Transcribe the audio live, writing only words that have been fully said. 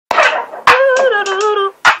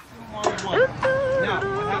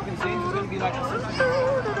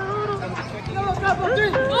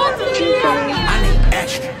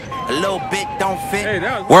extra. A little bit don't fit.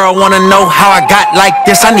 World wanna know how I got like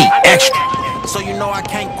this. I need extra. So you know I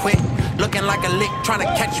can't quit. Looking like a lick, trying to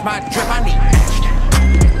catch my drip. I need extra.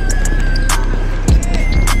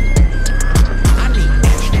 I need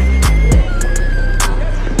extra.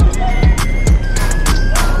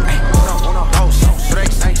 Hey, uno, dos,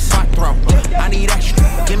 tres, ay, cuatro. I need extra.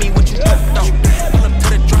 Give me what you got, though. Pull up to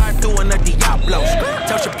the drive-thru and the Diablos.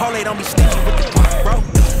 Tell Chipotle don't be stingy with the guac, bro.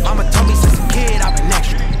 Mama told me since a kid I've been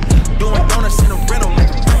extra. Doing donuts in a rental like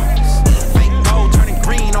a breakfast. Fake gold turning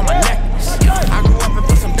green on my necklace. I grew up and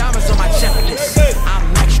put some diamonds on my checklist. I'm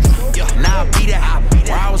extra, now I be that.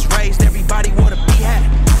 Where I was raised, everybody wore a B-hat.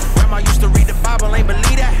 Grandma used to read the Bible, ain't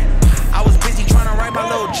believe that. I was busy trying to write my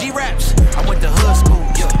little G-raps. I went to hood school,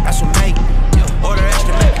 that's what made me. Order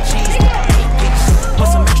extra mac and cheese with the 8-piece. Put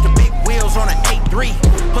some extra big wheels on an 8-3.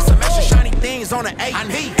 Put some extra shiny things on an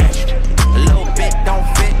 8-P. A little bit don't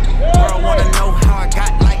fit. World wanna know how I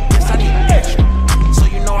got like this. I need extra. So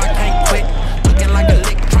you know I can't quit. Looking like a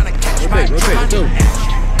lick, trying to catch my drip. I need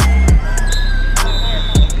extra.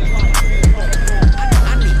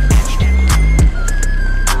 I need extra.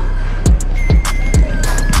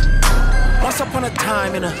 Once upon a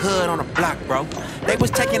time in the hood on a block, bro, they was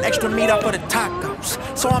taking extra meat off of the tacos.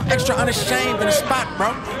 So I'm extra unashamed in the spot,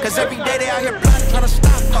 bro. Cause every day they out here plotting, trying to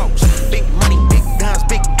stop folks. Big money, big guns,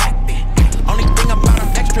 big acting. Only thing about them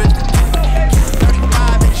extra is the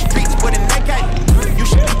 35 in the streets with an AK. You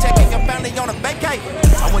should be taking your family on a vacay.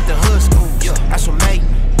 I went to hood school, that's what made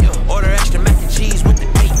me. Order extra mac and cheese with the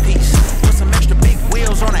 8-piece. Put some extra big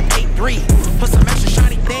wheels on an 8-3. Put some extra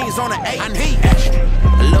shiny things on an 8. I need extra.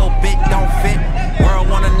 A little bit don't fit. World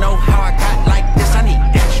wanna know how I got like this. I need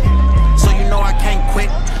extra. So you know I can't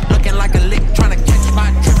quit. Looking like a lick, trying to catch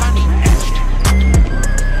my drip. I need extra.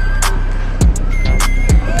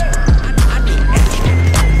 I need extra.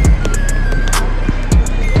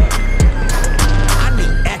 I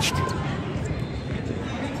need extra.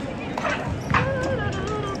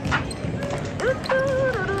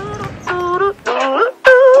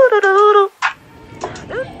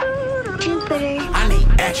 I need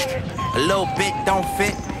extra. A little bit don't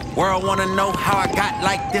fit. World wanna know how I got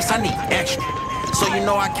like this. I need extra. So you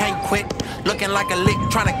know I can't quit. Looking like a lick,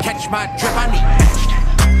 trying to catch my drip. I need extra.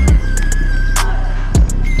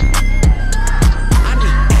 I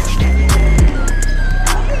need extra.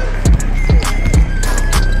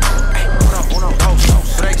 Hey, uno, dos,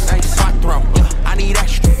 tres, ay, cuatro. I need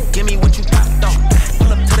extra. Give me what you got, though.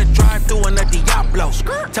 Pull up to the drive-thru and the Diablos.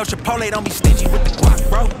 Tell Chipotle don't be stingy with the guac,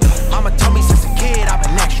 bro. Mama told me since a kid I've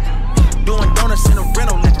been extra. Doing donuts in a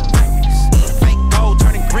rental like a breakfast. Fake gold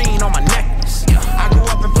turning green on my necklace. I grew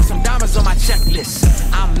up and put some diamonds on my checklist.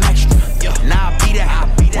 I'm extra, now I be that.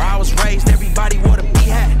 Where I was raised, everybody wore a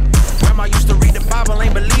B-hat. Grandma used to read the Bible,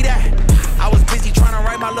 ain't believe that. I was busy trying to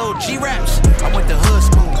write my little G-raps. I went to hood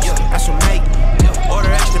school, that's what made me.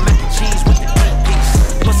 Order extra mac and cheese with the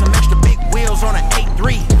 8-piece. Put some extra big wheels on an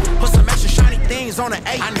 8-3. Put some extra shiny things on an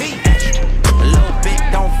 8. I need extra. A little bit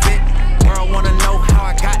don't fit. World wanna know how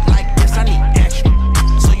I got like this. I need extra.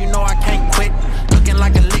 So you know I can't quit. Looking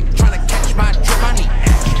like a lick, trying to catch my drip. I need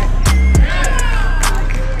extra.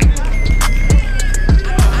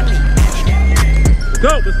 I need extra.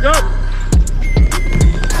 Let's go.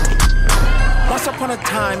 Once upon a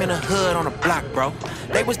time in the hood on a block, bro,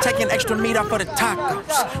 they was taking extra meat off of the tacos.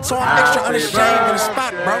 So I'm extra unashamed in the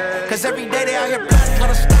spot, bro. Cause every day they out here plotting,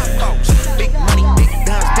 trying to stop folks. Big money, big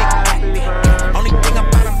guns, big acting. Only thing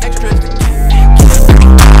about them extra is the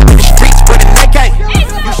in the streets with an AK.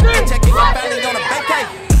 You should be taking your family on a vacay.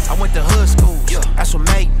 I went to hood school, that's what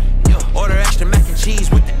made me. Order extra mac and cheese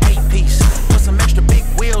with the 8-piece. Put some extra big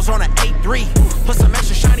wheels on an 8-3. Put some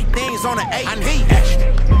extra shiny things on an 8. I need extra.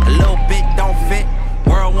 A little bit don't fit.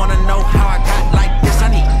 World wanna know how I got like this. I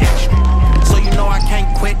need extra. So you know I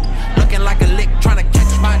can't quit. Looking like a lick, trying to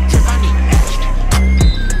catch my drip. I need extra.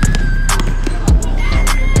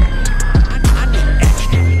 I need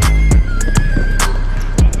extra.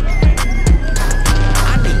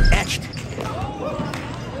 I need extra.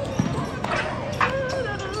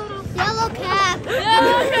 Yellow cap.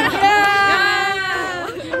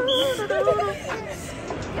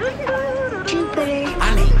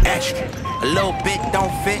 I need extra. A little bit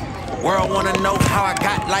don't fit. World wanna know how I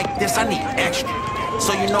got like this. I need extra.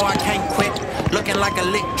 So you know I can't quit. Looking like a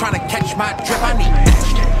lick, trying to catch my drip. I need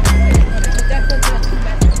extra.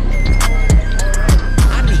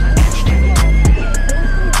 I need extra.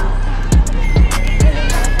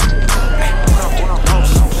 Hey, uno, dos,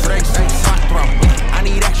 tres, ay, cuatro. I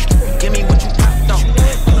need extra. Give me what you got, though.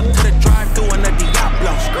 Pull up to the drive-thru and the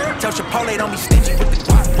Diablos. Tell Chipotle don't be stingy with the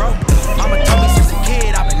guac, bro. Mama told me since a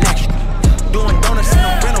kid I've been extra. Doing donuts in a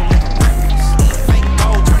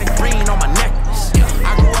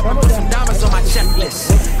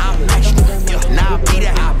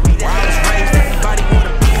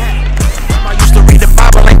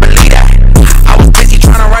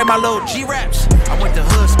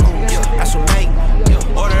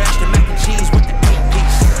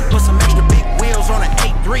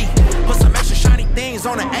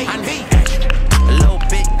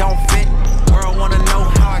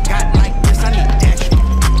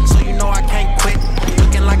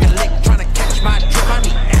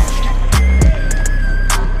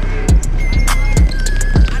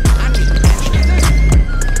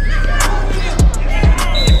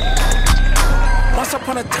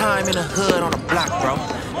in the hood on the block, bro.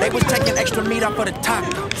 They was taking extra meat off of the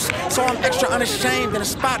tacos. So I'm extra unashamed in the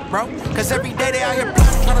spot, bro. Cause every day they out here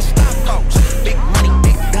plotting, trying to stop folks. Big money,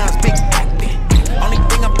 big guns, big acting. Only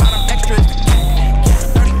thing about them extra is the cat.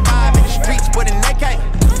 35 in the streets with an AK.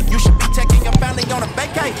 You should be taking your family on a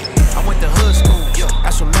vacay. I went to hood school,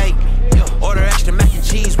 that's what made me. Order extra mac and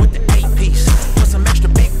cheese with the 8-piece. Put some extra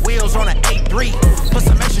big wheels on an 8-3. Put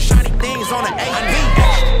some extra shiny things on an 8-B.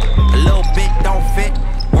 A little bit don't fit.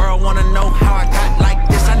 World wanna know how I got like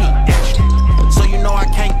this. I need extra, so you know I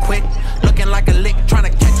can't quit. Looking like a lick, trying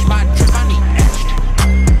to catch my drip. I need extra.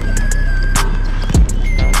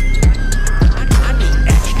 I need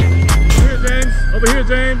extra. Over here, James. Over here,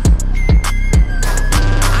 James.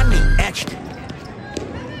 I need extra.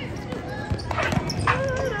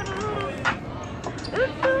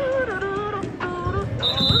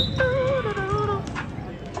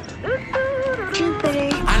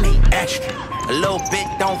 I need extra. A little bit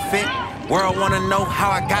don't fit. World wanna know how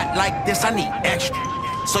I got like this. I need extra,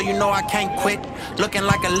 so you know I can't quit. Looking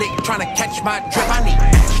like a lick, trying to catch my drip. I need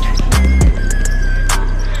extra.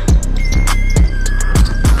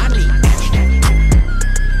 I need extra.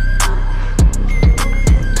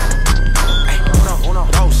 Hey, uno,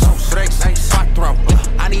 dos, tres, cuatro.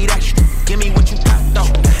 I need extra. Give me what you got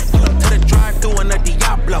though. Pull up to the drive-thru in the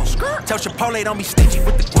Diablo. Tell Chipotle don't be stingy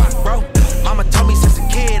with the guac, bro. Mama told me since a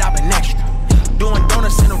kid I've been extra. Doing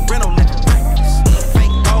donuts in a rental like a breakfast. Fake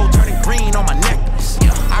gold turning green on my necklace.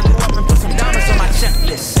 I grew up and put some diamonds on my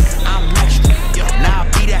checklist. I'm extra, now I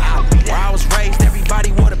be that. Where I was raised,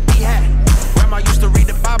 everybody wore a B-hat. Grandma used to read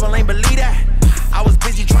the Bible, ain't believe that. I was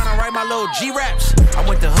busy trying to write my little G-raps. I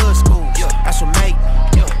went to hood school, that's what made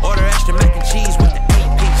me. Order extra mac and cheese with the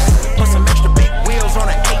 8-piece. Put some extra big wheels on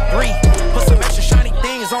an 8-3. Put some extra shiny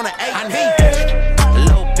things on an 8-V. A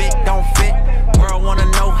little bit don't fit. World wanna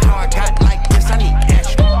know how I got like this. I need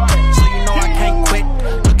extra, so you know I can't quit.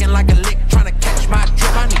 Looking like a lick, trying to catch my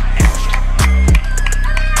drip. I need extra.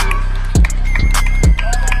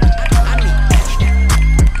 I need extra.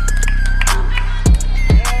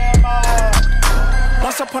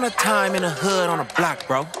 Once upon a time in the hood on the block,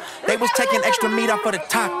 bro. They was taking extra meat off of the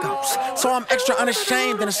tacos. So I'm extra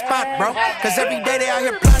unashamed in the spot, bro. Cause every day they out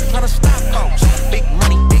here plotting, trying to stop folks. Big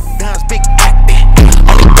money,